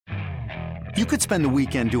You could spend the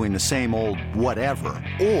weekend doing the same old whatever,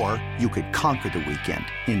 or you could conquer the weekend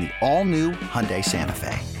in the all-new Hyundai Santa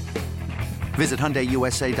Fe. Visit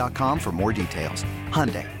HyundaiUSA.com for more details.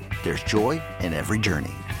 Hyundai, there's joy in every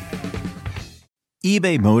journey.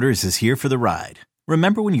 eBay Motors is here for the ride.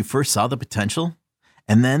 Remember when you first saw the potential?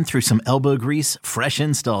 And then through some elbow grease, fresh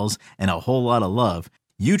installs, and a whole lot of love,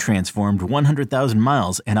 you transformed 100,000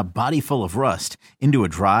 miles and a body full of rust into a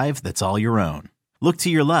drive that's all your own. Look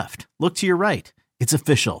to your left. Look to your right. It's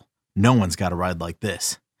official. No one's got a ride like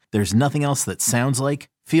this. There's nothing else that sounds like,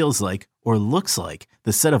 feels like, or looks like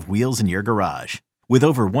the set of wheels in your garage. With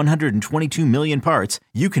over 122 million parts,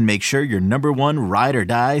 you can make sure your number one ride or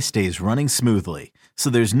die stays running smoothly.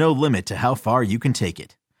 So there's no limit to how far you can take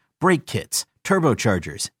it. Brake kits,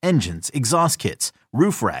 turbochargers, engines, exhaust kits,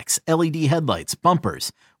 roof racks, LED headlights,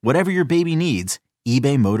 bumpers, whatever your baby needs,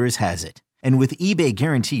 eBay Motors has it. And with eBay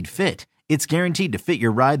Guaranteed Fit, it's guaranteed to fit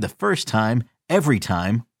your ride the first time, every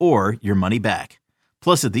time, or your money back.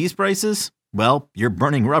 Plus, at these prices, well, you're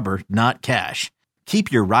burning rubber, not cash. Keep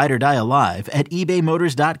your ride or die alive at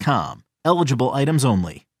ebaymotors.com. Eligible items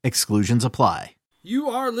only. Exclusions apply. You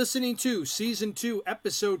are listening to Season 2,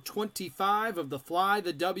 Episode 25 of the Fly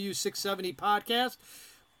the W670 podcast.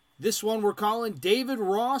 This one we're calling David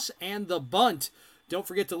Ross and the Bunt. Don't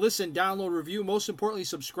forget to listen, download, review, most importantly,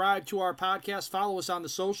 subscribe to our podcast. Follow us on the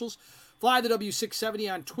socials. Fly the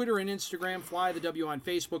W670 on Twitter and Instagram, Fly the W on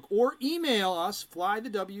Facebook, or email us,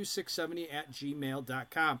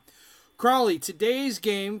 flythew670@gmail.com. Crawley, today's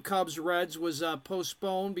game, Cubs-Reds, was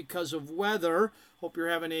postponed because of weather. Hope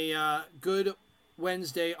you're having a good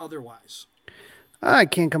Wednesday otherwise. I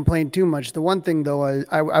can't complain too much. The one thing, though,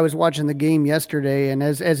 I was watching the game yesterday, and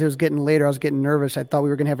as it was getting later, I was getting nervous. I thought we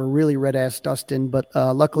were going to have a really red-ass Dustin, but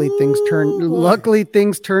luckily things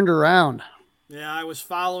turned around. Yeah, I was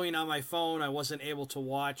following on my phone. I wasn't able to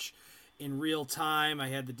watch in real time. I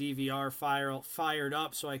had the DVR fired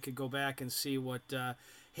up so I could go back and see what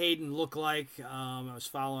Hayden looked like. I was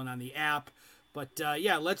following on the app. But,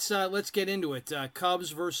 yeah, let's get into it.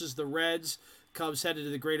 Cubs versus the Reds. Cubs headed to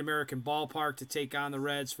the Great American Ballpark to take on the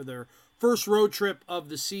Reds for their first road trip of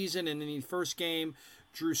the season. And in the first game,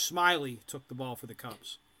 Drew Smyly took the ball for the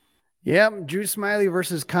Cubs. Yep, Drew Smyly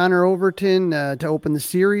versus Connor Overton to open the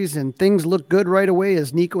series, and things looked good right away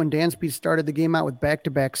as Nico and Dansby started the game out with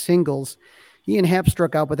back-to-back singles. Ian Happ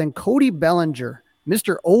struck out, but then Cody Bellinger,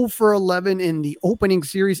 Mr. 0 for 11 in the opening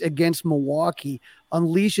series against Milwaukee,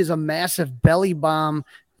 unleashes a massive belly bomb,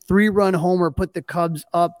 3-run homer, put the Cubs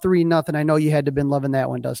up 3-0. I know you had to have been loving that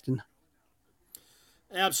one, Dustin.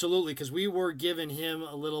 Absolutely, because we were giving him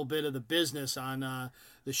a little bit of the business on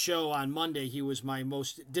the show on Monday. He was my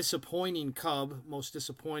most disappointing Cub, most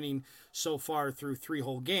disappointing so far through 3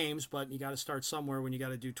 whole games, but you got to start somewhere when you got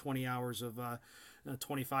to do 20 hours of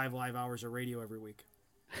 25 live hours of radio every week.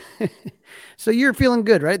 So you're feeling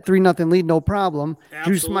good, right? 3-0 lead, no problem.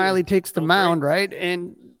 Absolutely. Drew Smyly takes the mound, right?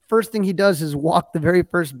 And first thing he does is walk the very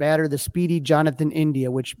first batter, the speedy Jonathan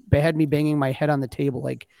India, which had me banging my head on the table.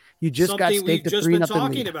 Like, you just got staked to 3-0 lead. Something we've just been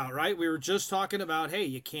talking about, right? We were just talking about, hey,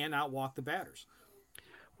 you can't outwalk the batters.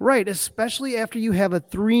 Right, especially after you have a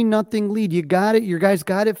 3-0 lead. You got it. Your guys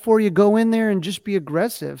got it for you. Go in there and just be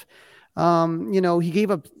aggressive. He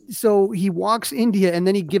gave up. So he walks India, and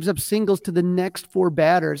then he gives up singles to the next 4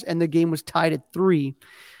 batters, and the game was tied at 3.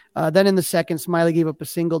 Then in the second, Smyly gave up a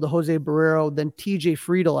single to Jose Barrero. Then TJ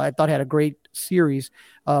Friedel, I thought, had a great series,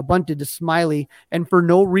 bunted to Smyly. And for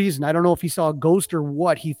no reason, I don't know if he saw a ghost or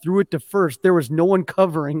what, he threw it to first. There was no one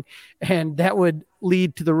covering, and that would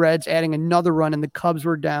lead to the Reds adding another run, and the Cubs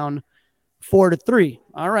were down 4-3.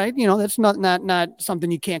 All right, that's not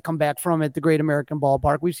something you can't come back from at the Great American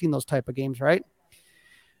Ballpark. We've seen those type of games, right?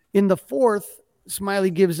 In the fourth,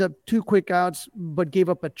 Smyly gives up 2 quick outs, but gave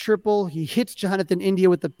up a triple. He hits Jonathan India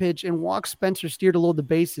with the pitch and walks Spencer Steer to load the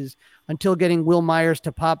bases until getting Will Myers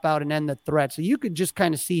to pop out and end the threat. So you could just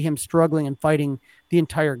kind of see him struggling and fighting the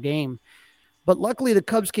entire game. But luckily, the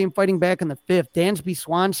Cubs came fighting back in the 5th. Dansby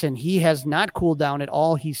Swanson, he has not cooled down at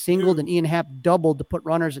all. He singled, and Ian Happ doubled to put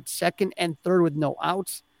runners at second and third with no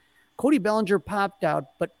outs. Cody Bellinger popped out,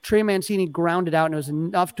 but Trey Mancini grounded out, and it was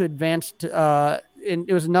enough to advance to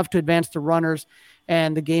runners,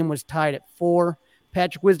 and the game was tied at 4.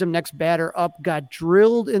 Patrick Wisdom, next batter up, got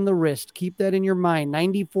drilled in the wrist. Keep that in your mind.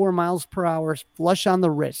 94 miles per hour, flush on the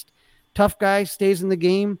wrist. Tough guy stays in the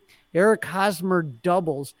game. Eric Hosmer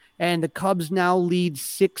doubles, and the Cubs now lead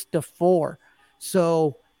 6-4.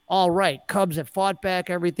 So, all right, Cubs have fought back.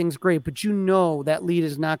 Everything's great, but that lead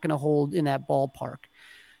is not going to hold in that ballpark.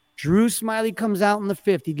 Drew Smyly comes out in the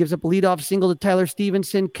 5th. He gives up a leadoff single to Tyler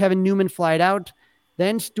Stevenson. Kevin Newman flied out.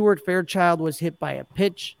 Then Stuart Fairchild was hit by a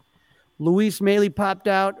pitch. Luis Maile popped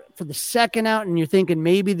out for the second out, and you're thinking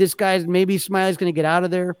maybe Smiley's going to get out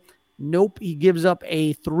of there. Nope. He gives up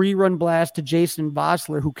a 3-run blast to Jason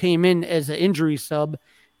Vosler, who came in as an injury sub,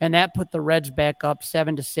 and that put the Reds back up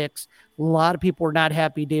 7-6. A lot of people were not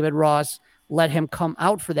happy David Ross let him come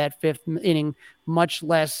out for that 5th inning, much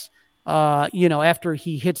less, after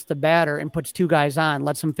he hits the batter and puts 2 guys on,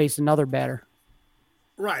 lets him face another batter.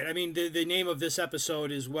 Right. I mean, the name of this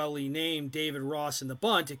episode is welly named David Ross and the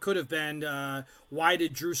Bunt. It could have been, why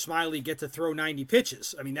did Drew Smiley get to throw 90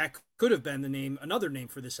 pitches? I mean, that could have been another name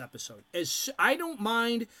for this episode. I don't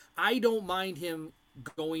mind him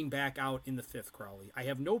going back out in the 5th, Crowley. I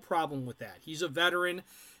have no problem with that. He's a veteran.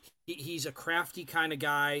 He's a crafty kind of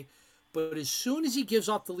guy. But as soon as he gives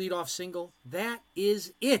up the leadoff single, that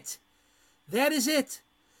is it. That is it.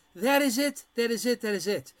 That is it. That is it. That is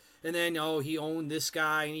it. And then, he owned this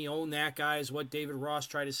guy and he owned that guy is what David Ross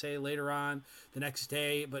tried to say later on the next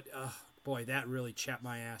day. But, boy, that really chapped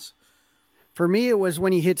my ass. For me, it was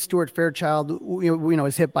when he hit Stuart Fairchild,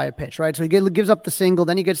 was hit by a pitch, right? So he gives up the single,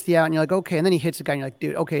 then he gets the out, and you're like, okay. And then he hits the guy, and you're like,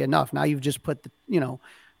 dude, okay, enough. Now you've just put the,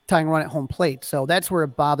 tying run at home plate. So that's where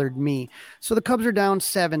it bothered me. So the Cubs are down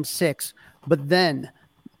 7-6. But then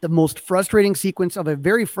the most frustrating sequence of a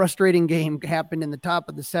very frustrating game happened in the top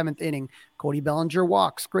of the 7th inning. Cody Bellinger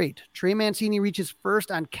walks. Great. Trey Mancini reaches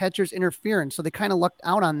first on catcher's interference. So they kind of lucked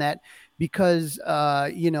out on that because,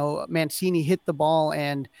 Mancini hit the ball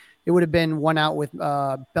and it would have been 1 out with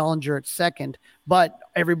Bellinger at second, but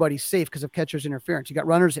everybody's safe because of catcher's interference. You got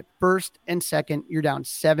runners at first and second. You're down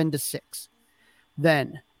 7-6.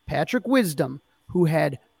 Then Patrick Wisdom, who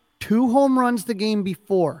had 2 home runs the game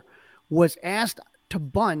before, was asked to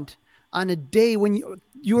bunt on a day when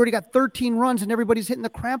you already got 13 runs and everybody's hitting the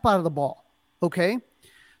crap out of the ball. Okay.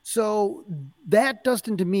 So that,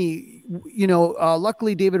 Dustin, to me,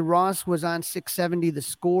 luckily David Ross was on 670, the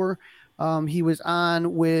score. He was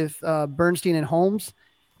on with Bernstein and Holmes,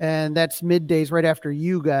 and that's middays right after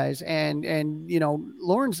you guys. And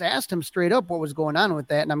Lawrence asked him straight up what was going on with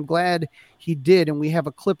that. And I'm glad he did. And we have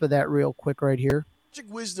a clip of that real quick right here.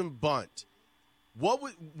 Patrick Wisdom bunt. What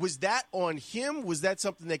was that on him? Was that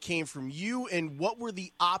something that came from you? And what were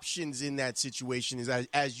the options in that situation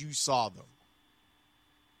as you saw them?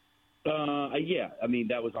 Yeah, I mean,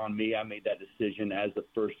 that was on me. I made that decision as the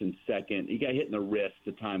first and second. He got hit in the wrist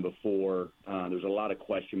the time before. There was a lot of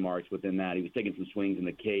question marks within that. He was taking some swings in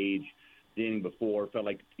the cage the inning before. Felt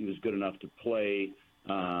like he was good enough to play.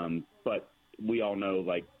 But we all know,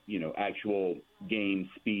 actual game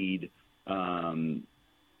speed,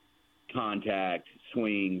 contact,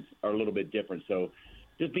 swings are a little bit different. So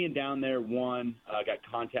just being down there, got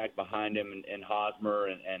contact behind him and Hosmer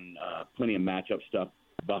and plenty of matchup stuff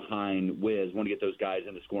behind Wiz. Want to get those guys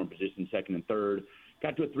in the scoring position, second and third.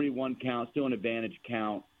 Got to a 3-1 count, still an advantage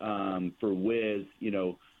count for Wiz,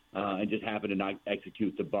 and just happened to not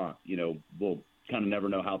execute the bunt. We'll kind of never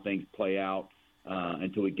know how things play out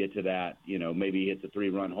until we get to that. Maybe he hits a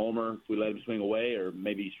 3-run homer if we let him swing away, or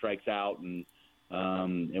maybe he strikes out and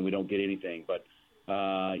we don't get anything. But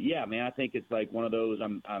yeah, man, I think it's like one of those.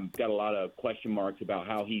 I'm got a lot of question marks about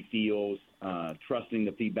how he feels, trusting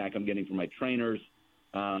the feedback I'm getting from my trainers.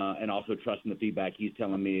 And also trusting the feedback he's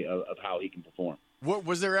telling me of how he can perform.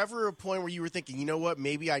 Was there ever a point where you were thinking, you know what,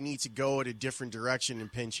 maybe I need to go in a different direction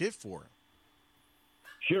and pinch hit for him?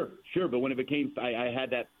 Sure. But when it became, I had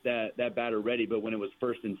that batter ready. But when it was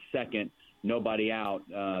first and second, nobody out,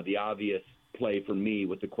 the obvious play for me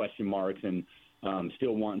with the question marks and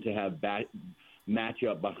still wanting to have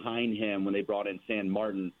matchup behind him when they brought in San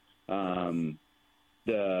Martin,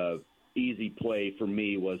 the easy play for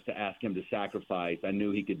me was to ask him to sacrifice. I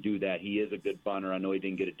knew he could do that. He is a good bunter. I know he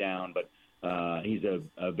didn't get it down, but he's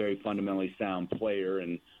a very fundamentally sound player,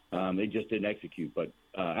 and they just didn't execute. But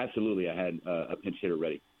absolutely, I had a pinch hitter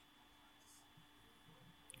ready.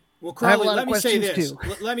 Well, Crowley, let me say this.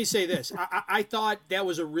 Let me say this. I thought that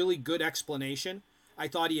was a really good explanation. I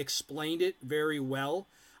thought he explained it very well.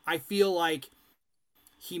 I feel like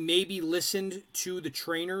he maybe listened to the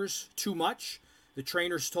trainers too much. The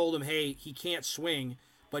trainers told him, hey, he can't swing,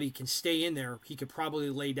 but he can stay in there. He could probably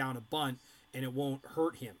lay down a bunt, and it won't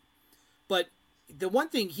hurt him. But the one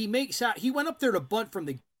thing he makes out, he went up there to bunt from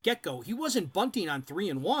the get-go. He wasn't bunting on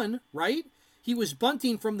 3-1, right? He was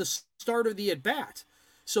bunting from the start of the at-bat.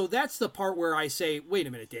 So that's the part where I say, wait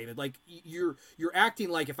a minute, David. Like, you're acting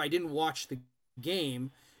like if I didn't watch the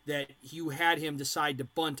game that you had him decide to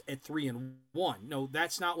bunt at 3-1. No,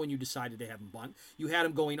 that's not when you decided to have him bunt. You had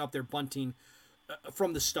him going up there bunting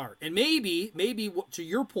from the start. And maybe to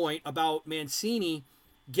your point about Mancini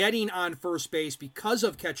getting on first base because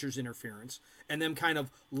of catcher's interference and them kind of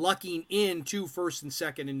lucking into first and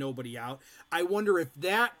second and nobody out. I wonder if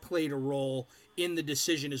that played a role in the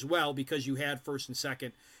decision as well, because you had first and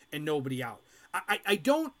second and nobody out. I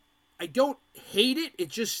don't hate it. It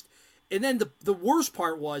just, and then the worst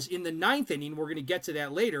part was in the ninth inning, we're going to get to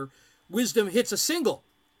that later, Wisdom hits a single.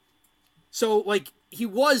 So, like, he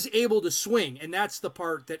was able to swing, and that's the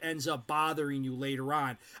part that ends up bothering you later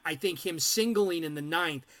on. I think him singling in the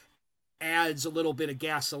ninth adds a little bit of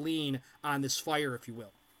gasoline on this fire, if you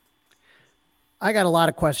will. I got a lot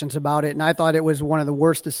of questions about it, and I thought it was one of the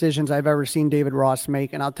worst decisions I've ever seen David Ross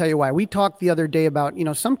make, and I'll tell you why. We talked the other day about,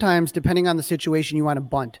 sometimes depending on the situation, you want to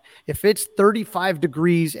bunt. If it's 35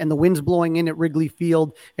 degrees and the wind's blowing in at Wrigley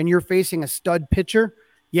Field and you're facing a stud pitcher,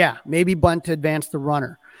 yeah, maybe bunt to advance the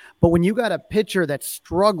runner. But when you got a pitcher that's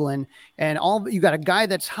struggling and you got a guy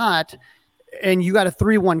that's hot and you got a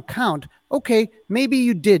 3-1 count, okay, maybe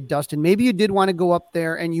you did, Dustin. Maybe you did want to go up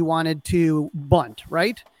there and you wanted to bunt,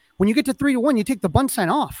 right? When you get to 3-1, you take the bunt sign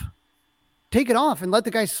off. Take it off and let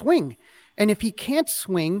the guy swing. And if he can't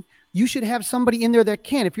swing, you should have somebody in there that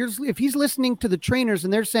can. If he's listening to the trainers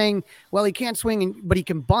and they're saying, well, he can't swing, but he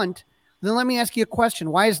can bunt, then let me ask you a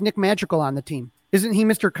question. Why is Nick Madrigal on the team? Isn't he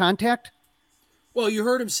Mr. Contact? Well, you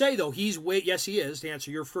heard him say, though, yes, he is, to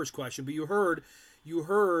answer your first question, but you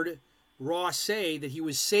heard Ross say that he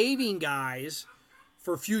was saving guys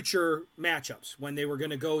for future matchups when they were going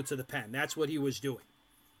to go to the pen. That's what he was doing.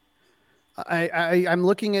 I'm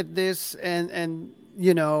looking at this and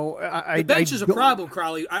the bench is a problem,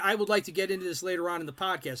 Crowley. I would like to get into this later on in the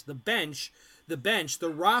podcast. The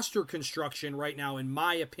roster construction right now, in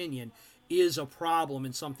my opinion, is a problem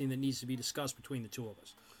and something that needs to be discussed between the two of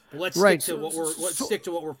us. But let's stick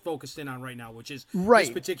to what we're focused in on right now, which is this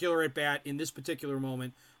particular at bat in this particular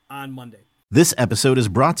moment on Monday. This episode is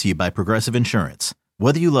brought to you by Progressive Insurance.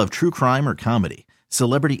 Whether you love true crime or comedy,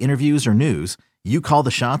 celebrity interviews or news, you call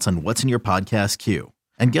the shots on what's in your podcast queue.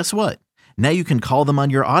 And guess what? Now you can call them on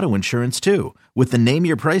your auto insurance too with the Name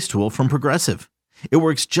Your Price tool from Progressive. It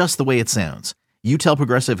works just the way it sounds. You tell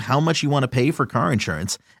Progressive how much you want to pay for car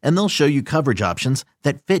insurance, and they'll show you coverage options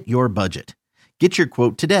that fit your budget. Get your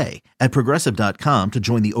quote today at Progressive.com to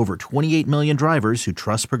join the over 28 million drivers who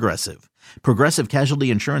trust Progressive. Progressive Casualty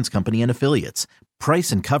Insurance Company and Affiliates.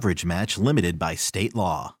 Price and coverage match limited by state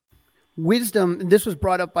law. Wisdom, this was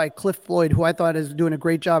brought up by Cliff Floyd, who I thought is doing a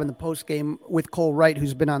great job in the postgame with Cole Wright,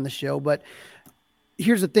 who's been on the show. But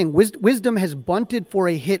here's the thing. Wisdom has bunted for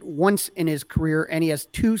a hit once in his career, and he has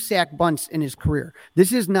 2 sack bunts in his career.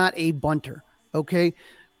 This is not a bunter, okay?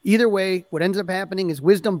 Either way, what ends up happening is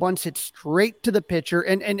Wisdom bunts it straight to the pitcher.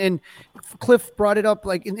 And Cliff brought it up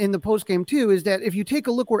like in the postgame too, is that if you take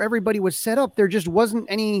a look where everybody was set up, there just wasn't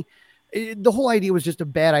any – the whole idea was just a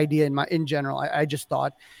bad idea in general, I just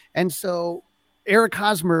thought. And so Eric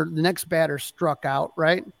Hosmer, the next batter, struck out,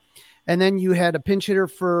 right? And then you had a pinch hitter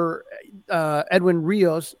for Edwin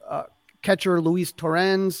Rios, catcher Luis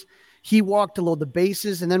Torrens. He walked to load the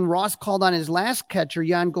bases, and then Ross called on his last catcher,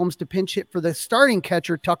 Yan Gomes, to pinch hit for the starting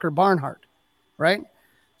catcher, Tucker Barnhart, right?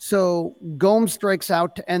 So Gomes strikes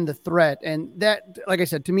out to end the threat. And that, like I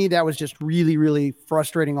said, to me, that was just really, really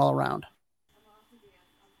frustrating all around.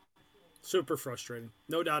 Super frustrating.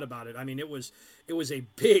 No doubt about it. I mean, it was a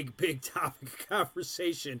big topic of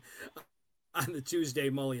conversation on the Tuesday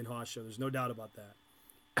Mully and Haw show. There's no doubt about that.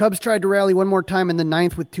 Cubs tried to rally one more time in the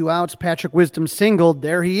ninth with 2 outs. Patrick Wisdom singled.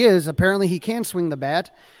 There he is. Apparently he can swing the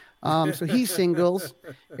bat. So he singles.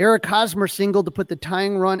 Eric Hosmer singled to put the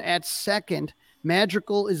tying run at second.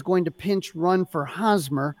 Madrigal is going to pinch run for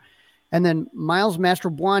Hosmer. And then Miles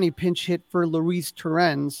Mastrobuoni pinch hit for Luis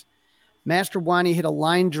Torrens. Mastrobuoni hit a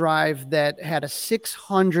line drive that had a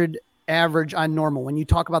 600 average on normal. When you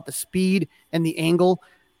talk about the speed and the angle,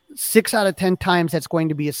 6 out of 10 times that's going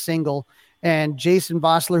to be a single. And Jason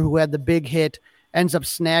Vossler, who had the big hit, ends up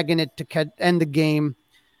snagging it to end the game.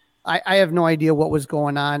 I have no idea what was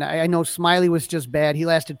going on. I know Smiley was just bad. He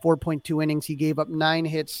lasted 4.2 innings. He gave up 9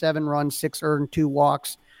 hits, 7 runs, 6 earned, 2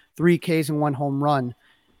 walks, 3 Ks, and 1 home run.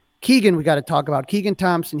 Keegan, we got to talk about. Keegan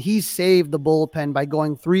Thompson, he saved the bullpen by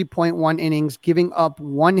going 3.1 innings, giving up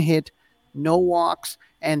 1 hit, no walks,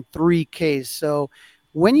 and 3 Ks. So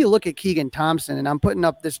when you look at Keegan Thompson, and I'm putting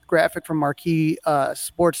up this graphic from Marquee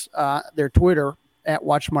Sports, their Twitter, at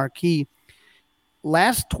Watch Marquee,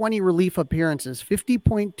 last 20 relief appearances,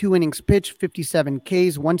 50.2 innings pitched, 57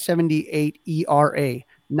 Ks, 178 ERA.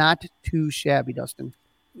 Not too shabby, Dustin.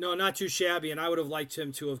 No, not too shabby, and I would have liked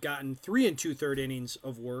him to have gotten 3 2/3 innings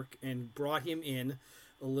of work and brought him in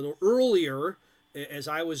a little earlier as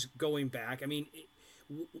I was going back. I mean,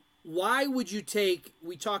 why would you take –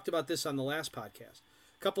 we talked about this on the last podcast.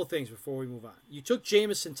 couple of things before we move on. You took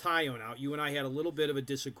Jameson Taillon out. You and I had a little bit of a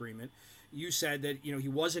disagreement. You said that he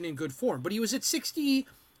wasn't in good form, but he was at 60,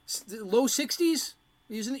 low 60s.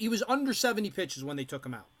 He was under 70 pitches when they took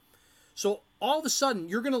him out. So all of a sudden,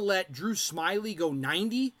 you're going to let Drew Smyly go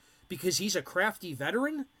 90 because he's a crafty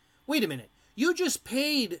veteran? Wait a minute. You just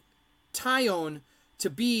paid Taillon to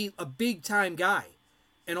be a big-time guy,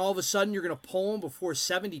 and all of a sudden you're going to pull him before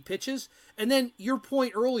 70 pitches? And then your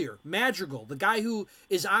point earlier, Madrigal, the guy who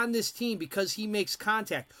is on this team because he makes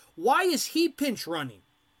contact. Why is he pinch running?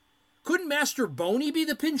 Couldn't Master Boney be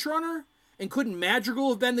the pinch runner? And couldn't Madrigal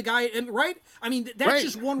have been the guy, right? I mean, that's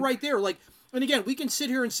just one right there. Like, and again, we can sit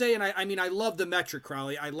here and say, and I love the metric,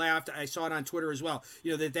 Crowley. I laughed. I saw it on Twitter as well.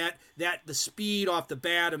 That the speed off the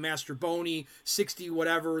bat of Master Boney, 60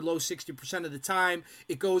 whatever, low 60% of the time,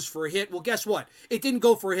 it goes for a hit. Well, guess what? It didn't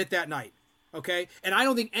go for a hit that night. Okay? And I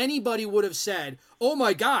don't think anybody would have said, oh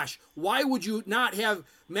my gosh, why would you not have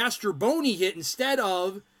Master Boney hit instead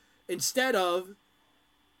of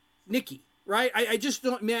Nicky? Right? I just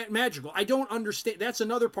don't, Madrigal. I don't understand. That's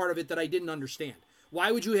another part of it that I didn't understand.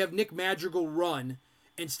 Why would you have Nick Madrigal run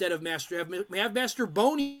instead of have Master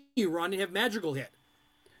Boney run and have Madrigal hit?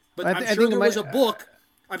 But I'm sure there was a book.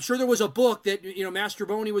 I'm sure there was a book that Master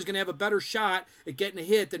Boney was going to have a better shot at getting a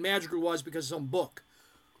hit than Madrigal was because of some book.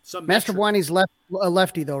 Master Boney's a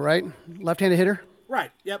lefty though, right? Left-handed hitter.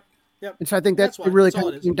 Right. Yep. And so I think it really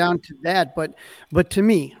kind of came down to that. But to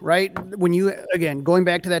me, right, when you, again, going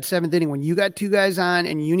back to that seventh inning, when you got two guys on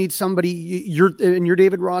and you need somebody, you're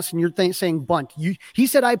David Ross and you're saying bunt. He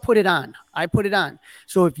said, I put it on.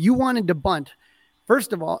 So if you wanted to bunt,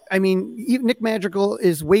 first of all, I mean, Nick Madrigal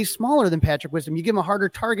is way smaller than Patrick Wisdom. You give him a harder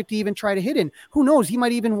target to even try to hit in. Who knows? He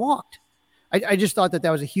might even walked. I just thought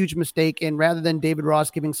that was a huge mistake. And rather than David Ross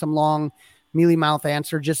giving some long, mealy mouth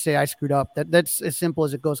answer, just say I screwed up. That's as simple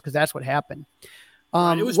as it goes because that's what happened.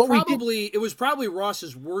 It was probably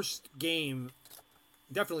Ross's worst game,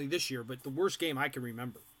 definitely this year, but the worst game I can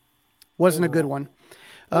remember. Wasn't a good one.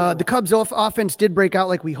 The Cubs offense did break out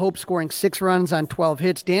like we hoped, scoring 6 runs on 12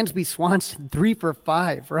 hits. Dansby Swanson 3 for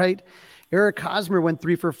 5, right? Eric Hosmer went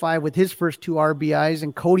 3 for 5 with his first 2 RBIs,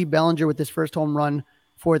 and Cody Bellinger with his first home run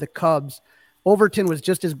for the Cubs. Overton was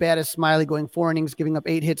just as bad as Smyly, going 4 innings, giving up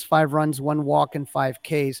 8 hits, 5 runs, 1 walk, and 5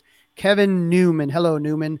 Ks. Kevin Newman, hello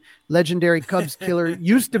Newman, legendary Cubs killer,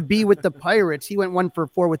 used to be with the Pirates. He went 1 for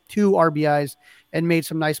 4 with 2 RBIs and made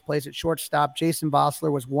some nice plays at shortstop. Jason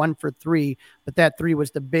Vossler was 1 for 3, but that 3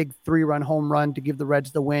 was the big 3-run home run to give the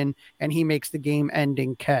Reds the win, and he makes the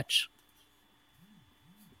game-ending catch.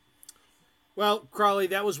 Well, Crawley,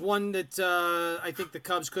 that was one that I think the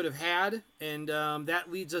Cubs could have had, and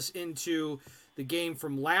that leads us into the game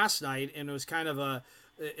from last night, and it was kind of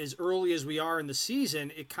as early as we are in the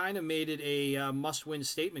season, it kind of made it a must-win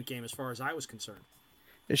statement game as far as I was concerned.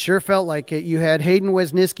 It sure felt like it. You had Hayden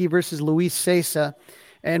Wesneski versus Luis Cessa,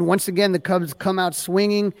 and once again, the Cubs come out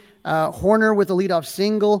swinging. Horner with a leadoff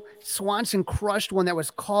single. Swanson crushed one that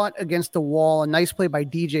was caught against the wall. A nice play by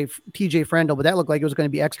TJ Friendl, but that looked like it was going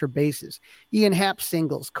to be extra bases. Ian Happ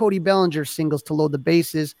singles. Cody Bellinger singles to load the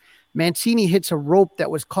bases. Mancini hits a rope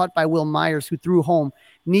that was caught by Will Myers, who threw home.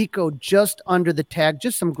 Nico just under the tag.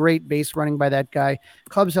 Just some great base running by that guy.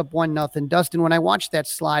 Cubs up 1-0. Dustin, when I watched that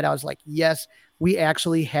slide, I was like, yes, we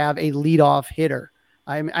actually have a leadoff hitter.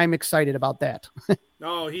 I'm excited about that.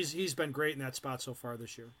 No, he's been great in that spot so far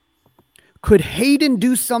this year. Could Hayden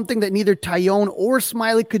do something that neither Taillon or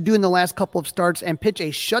Smyly could do in the last couple of starts and pitch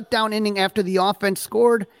a shutdown inning after the offense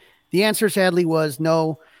scored? The answer sadly was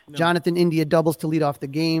no. Jonathan India doubles to lead off the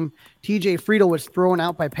game. TJ Friedl was thrown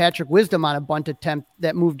out by Patrick Wisdom on a bunt attempt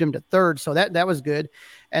that moved him to third, so that was good.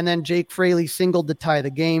 And then Jake Fraley singled to tie the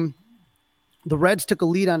game. The Reds took a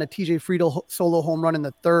lead on a TJ Friedl solo home run in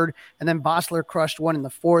the third, and then Vossler crushed one in the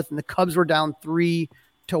fourth, and the Cubs were down 3-1.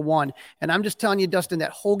 And I'm just telling you, Dustin,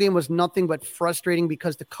 that whole game was nothing but frustrating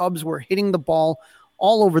because the Cubs were hitting the ball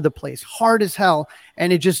all over the place, hard as hell,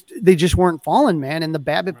 and they just weren't falling, man. And the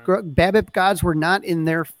BABIP gods were not in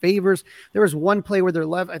their favors. There was one play where their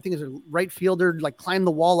I think it was a right fielder, like climbed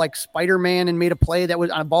the wall like Spider-Man and made a play that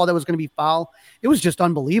was on a ball that was going to be foul. It was just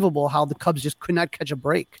unbelievable how the Cubs just could not catch a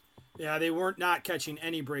break. Yeah, they weren't not catching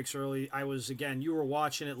any breaks early. You were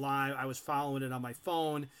watching it live. I was following it on my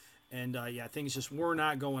phone. And, things just were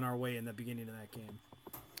not going our way in the beginning of that game.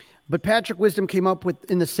 But Patrick Wisdom came up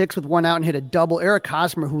in the 6th with 1 out and hit a double. Eric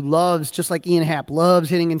Hosmer, who loves, just like Ian Happ, loves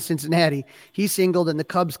hitting in Cincinnati, he singled, and the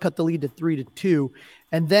Cubs cut the lead to 3-2.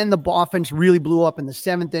 And then the offense really blew up in the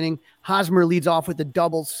 7th inning. Hosmer leads off with a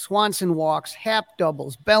double. Swanson walks. Happ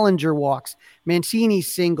doubles. Bellinger walks. Mancini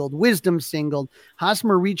singled. Wisdom singled.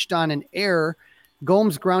 Hosmer reached on an error.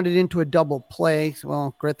 Gomes grounded into a double play.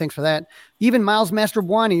 Well, great. Thanks for that. Even Miles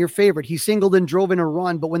Mastrobuoni, your favorite, he singled and drove in a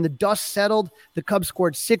run. But when the dust settled, the Cubs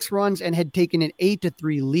scored 6 runs and had taken an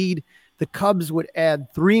 8-3 lead. The Cubs would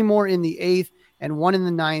add 3 more in the 8th and 1 in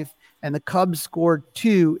the 9th. And the Cubs scored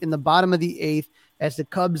 2 in the bottom of the 8th as the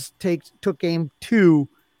Cubs took game 2,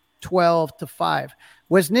 12-5.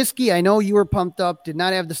 Wesneski, I know you were pumped up, did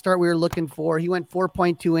not have the start we were looking for. He went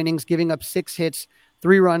 4.2 innings, giving up 6 hits,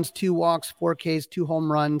 3 runs, 2 walks, 4 Ks, 2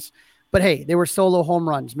 home runs. But hey, they were solo home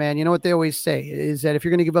runs, man. You know what they always say is that if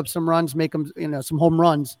you're going to give up some runs, make them, some home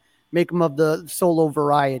runs, make them of the solo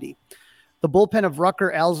variety. The bullpen of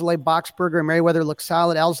Rucker, Alzolay, Boxberger, and Merriweather looked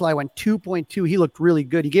solid. Alzolay went 2.2. He looked really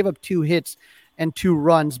good. He gave up 2 hits and 2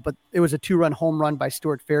 runs, but it was a 2-run home run by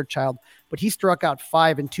Stuart Fairchild. But he struck out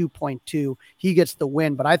 5 and 2.2. He gets the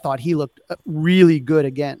win, but I thought he looked really good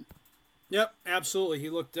again. Yep, absolutely. He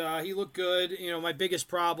looked good. My biggest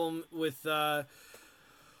problem with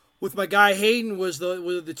my guy Hayden was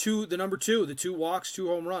the number 2, the 2 walks, 2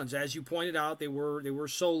 home runs. As you pointed out, they were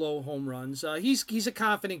solo home runs. He's a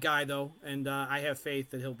confident guy though, and I have faith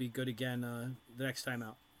that he'll be good again the next time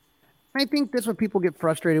out. I think that's what people get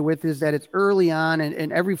frustrated with is that it's early on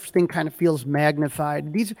and everything kind of feels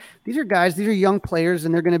magnified. These are guys, these are young players,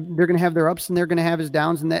 and they're gonna have their ups and they're gonna have his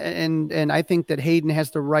downs, and I think that Hayden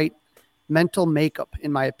has the right mental makeup,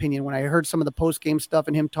 in my opinion. When I heard some of the post game stuff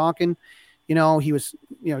and him talking, he was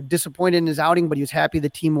disappointed in his outing, but he was happy the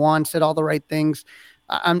team won, said all the right things.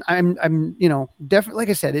 I'm definitely, like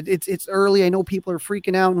I said, it's early. I know people are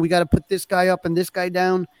freaking out, and we got to put this guy up and this guy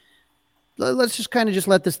down. Let's just kind of just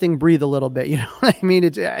let this thing breathe a little bit. You know what I mean?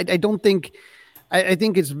 I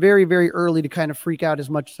think it's very, very early to kind of freak out as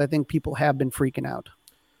much as I think people have been freaking out.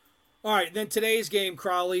 All right, then today's game,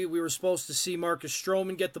 Crowley, we were supposed to see Marcus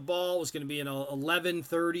Stroman get the ball. It was going to be an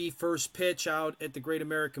 11:30 first pitch out at the Great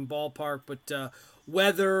American Ballpark, but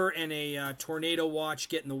weather and a tornado watch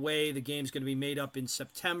get in the way. The game's going to be made up in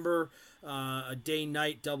September, a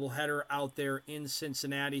day-night doubleheader out there in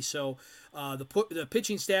Cincinnati. So the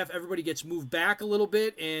pitching staff, everybody gets moved back a little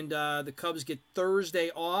bit, and the Cubs get Thursday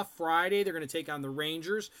off. Friday, they're going to take on the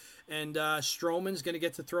Rangers, and Stroman's going to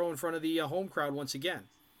get to throw in front of the home crowd once again.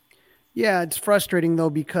 Yeah, it's frustrating though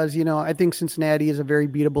because I think Cincinnati is a very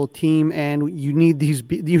beatable team, and you need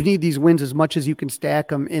these wins as much as you can stack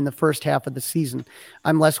them in the first half of the season.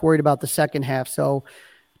 I'm less worried about the second half. So,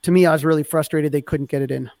 to me, I was really frustrated they couldn't get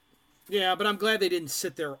it in. Yeah, but I'm glad they didn't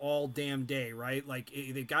sit there all damn day, right? Like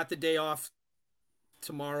they got the day off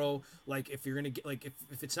tomorrow. Like if you're gonna get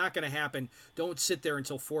if it's not gonna happen, don't sit there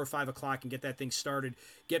until 4 or 5 o'clock and get that thing started.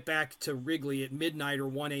 Get back to Wrigley at midnight or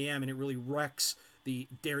 1 a.m. and it really wrecks the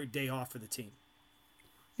day off for the team.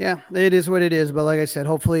 Yeah, it is what it is. But like I said,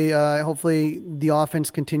 hopefully the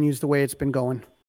offense continues the way it's been going.